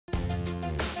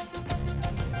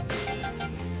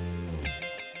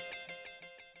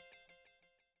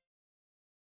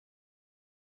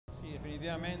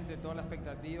definitivamente toda la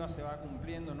expectativa se va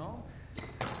cumpliendo, ¿no?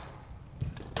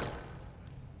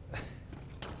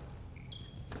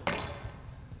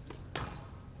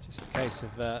 Just a case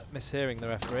of mishearing the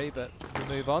referee, but we'll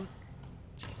move on.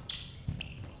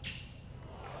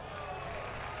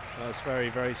 That's very,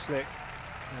 very slick.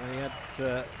 He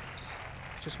had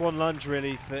just one lunge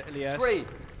really for Elias.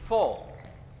 3-4.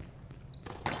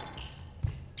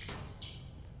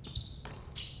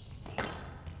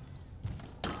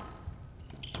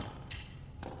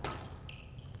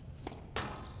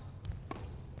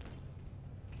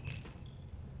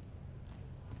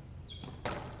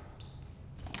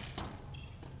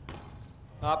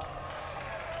 Up.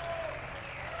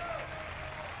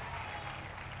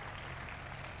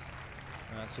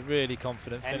 That's a really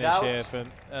confident And finish out. here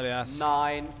from Elias.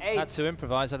 9-8. Had to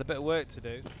improvise, had a bit of work to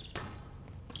do.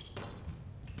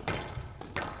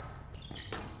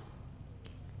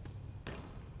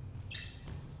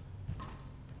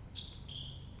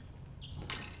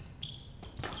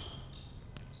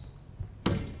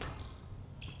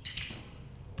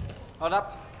 Hold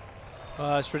up.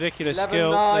 It's ridiculous 11-9.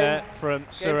 skill there from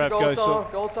Sourav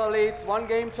Ghosal. Ghosal leads 1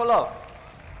 game to love.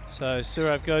 So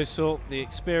Sourav Ghosal, the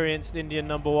experienced Indian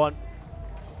 #1.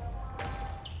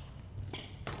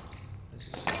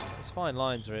 It's fine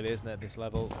lines really, isn't it, at this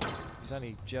level? He's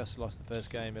only just lost the first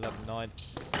game, 11-9.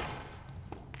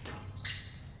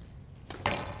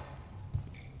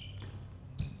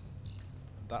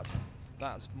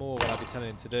 That's more what I'd be telling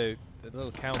him to do. The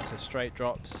little counter straight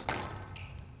drops.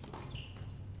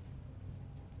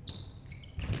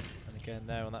 And again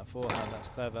there on that forehand, that's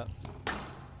clever.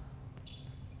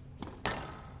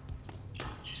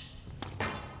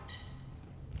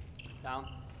 Down.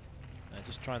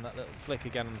 Just trying that little flick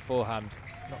again on the forehand.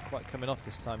 Not quite coming off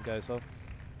this time, Ghosal.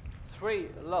 3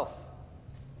 love.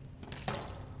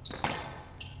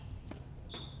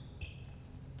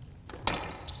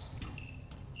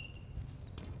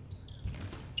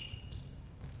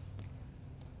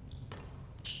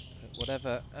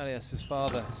 Whatever Elias's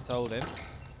father has told him,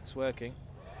 it's working.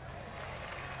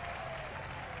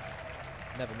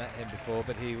 Never met him before,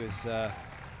 but he was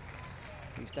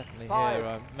he's definitely 5 here.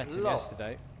 I met him love.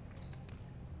 yesterday.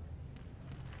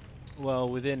 Well,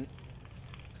 within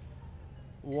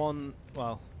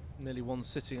nearly one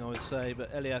sitting, I would say, but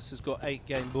Elias has got 8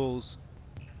 game balls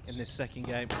in this second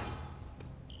game.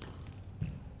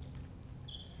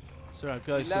 Sourav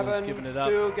Ghosal has given it up.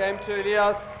 11-2 game to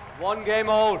Elias. 1 game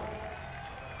old.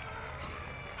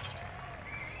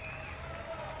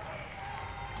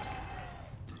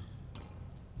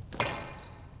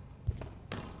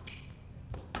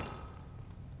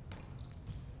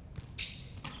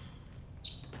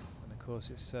 Of course,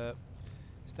 it's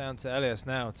down to Elias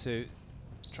now to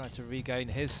try to regain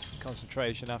his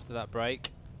concentration after that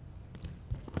break.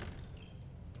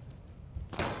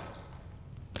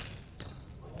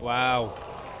 Wow,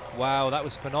 wow, that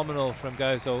was phenomenal from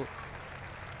Ghosal.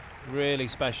 Really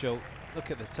special.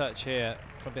 Look at the touch here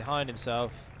from behind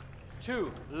himself.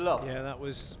 2 love. Yeah, that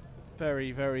was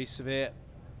very, very severe.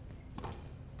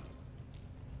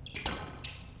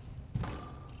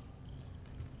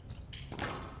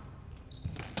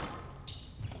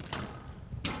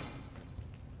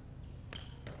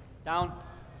 Down.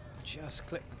 Just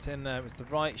clipped it in there. It was the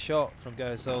right shot from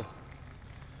Ghosal.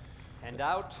 And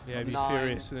out. Yeah, he's 9-5.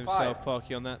 furious with himself,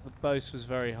 Parky, on that. The boast was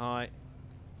very high.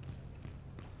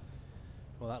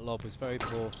 Well, that lob was very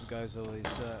poor from Ghosal.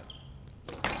 It's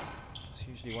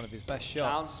usually one of his best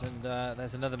shots, and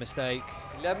there's another mistake.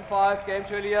 11-5 game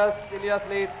to Elias. Elias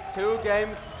leads 2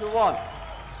 games to 1.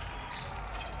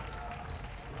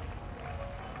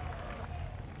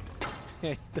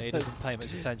 He doesn't pay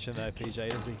much attention though, PJ,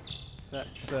 does he?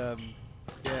 That's yeah,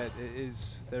 it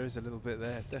is. There is a little bit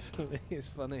there. Definitely, it's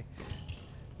funny.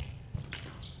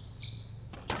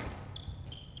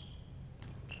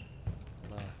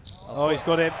 Oh, he's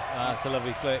got him. That's a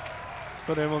lovely flick. He's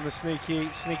got him on the sneaky.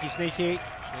 Sneaky.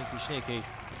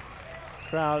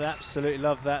 Crowd absolutely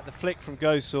love that. The flick from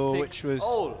Ghosal, which was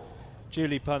all.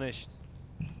 duly punished.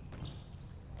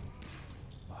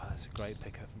 Oh, that's a great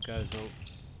pickup from Ghosal.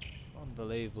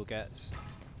 Unbelievable gets.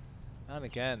 And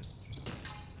again.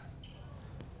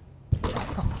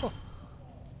 From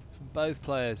both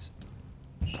players.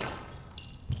 That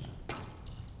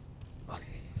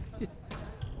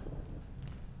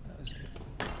was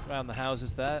around the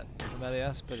houses there from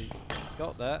Elias, but he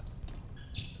got there.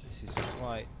 This is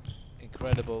quite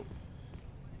incredible.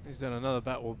 He's done another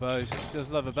backward boast. He does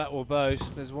love a backward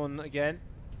boast. There's one again.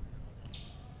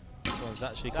 This one's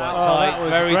actually quite Oh, tight, that was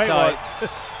very a great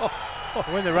tight.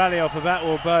 Win the rally off a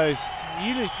backward boast.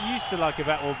 You used to like a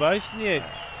backward boast, didn't you?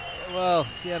 Well,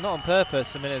 yeah, not on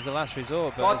purpose. I mean, it was a last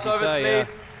resort, but God as you service, say,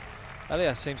 please.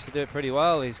 Elias seems to do it pretty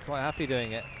well. He's quite happy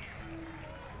doing it.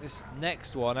 This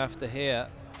next one after here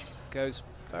goes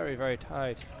very, very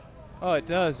tight. Oh, it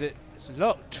does. It's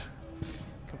locked.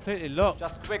 Completely locked.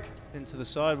 Just quick. Into the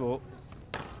sidewalk.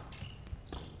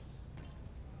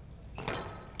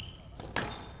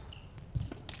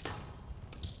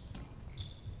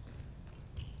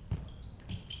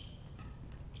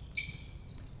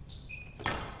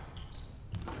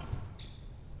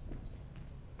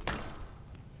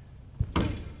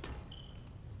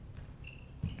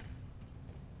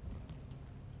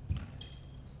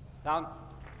 Down.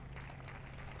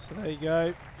 So there you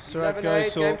go. 11-8,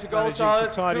 Ghosal game to managing to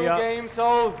Ghosal, tidy 2 up games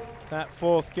all. that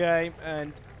 4th game,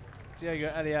 and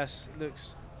Diego Elias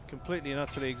looks completely and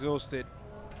utterly exhausted.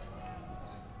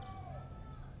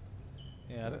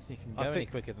 Yeah, I don't think you can go any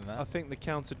quicker than that. I think the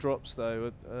counter drops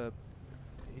though.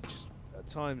 He just at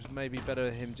times maybe better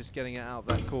him just getting it out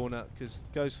that corner, because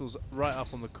Ghosal's right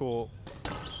up on the court.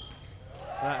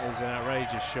 That is an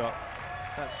outrageous shot.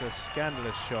 That's a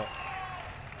scandalous shot.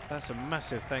 That's a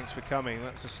massive thanks for coming.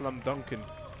 That's a Slum Duncan.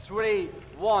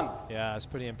 3-1. Yeah, it's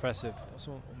pretty impressive. It's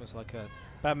almost like a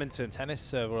Badminton. tennis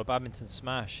serve or a badminton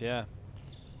smash, yeah.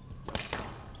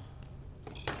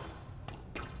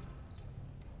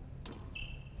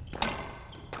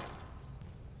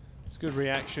 It's good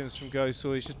reactions from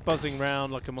Ghosal. He's just buzzing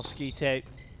around like a mosquito.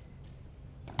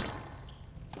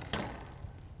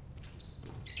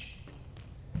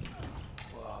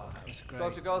 Wow, that was great. Go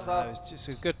to Ghosal. It was just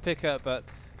a good pickup, but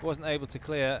wasn't able to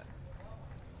clear.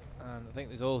 And I think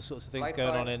there's all sorts of things Right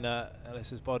going on side. in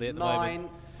Elias's body at the moment.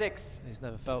 9-6. He's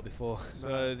never felt before.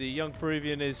 So the young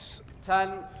Peruvian is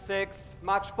 10-6.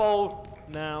 Match ball.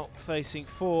 now facing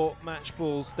 4 match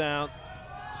balls down.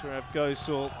 Sourav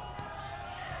Ghosal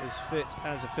is fit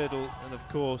as a fiddle, and of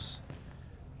course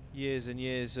years and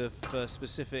years of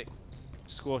specific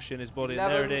squash in his body,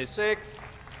 and there it is.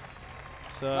 11-6.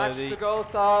 So Match to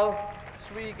Ghosal.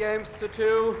 3 games to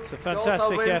 2. it's a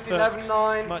fantastic effort,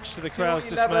 11-9. much to the 2-11, crowd's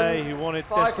dismay, who wanted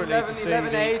desperately to see the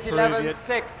 11-8, Peruvian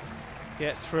 11-6.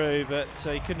 get through, but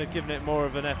he couldn't have given it more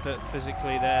of an effort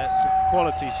physically there. It's a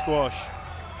quality squash.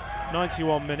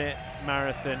 91-minute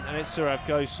marathon, and it's Sourav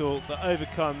Ghosal that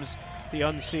overcomes the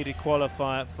unseeded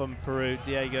qualifier from Peru,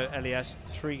 Diego Elias,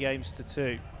 3 games to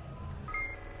 2.